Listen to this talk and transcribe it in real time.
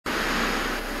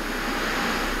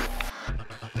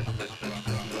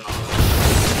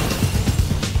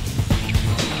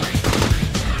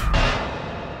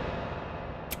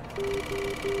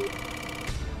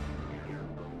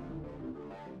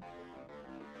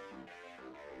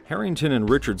Harrington and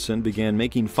Richardson began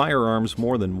making firearms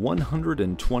more than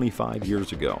 125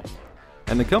 years ago,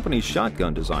 and the company's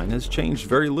shotgun design has changed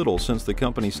very little since the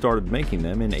company started making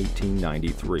them in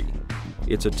 1893.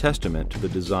 It's a testament to the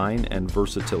design and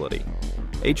versatility.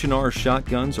 H&R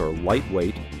shotguns are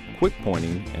lightweight, quick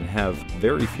pointing, and have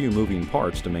very few moving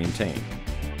parts to maintain.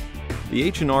 The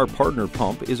H&R Pardner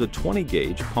pump is a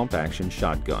 20-gauge pump-action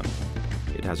shotgun.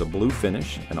 It has a blue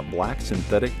finish and a black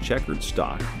synthetic checkered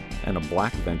stock and a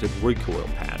black vented recoil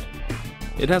pad.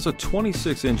 It has a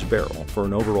 26-inch barrel for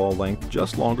an overall length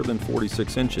just longer than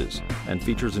 46 inches and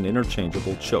features an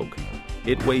interchangeable choke.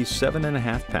 It weighs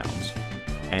 7.5 pounds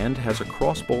and has a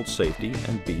crossbolt safety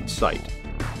and bead sight.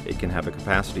 It can have a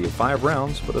capacity of 5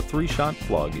 rounds, but a 3-shot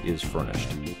plug is furnished.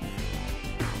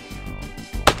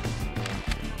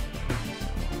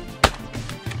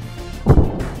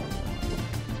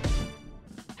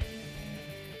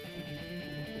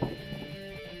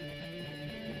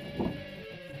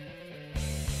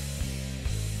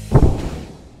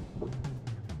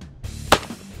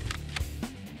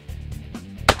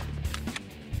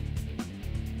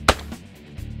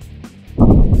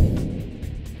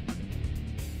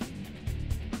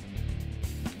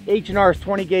 H&R's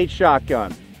 20-gauge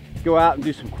shotgun. Go out and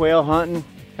do some quail hunting,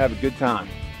 have a good time.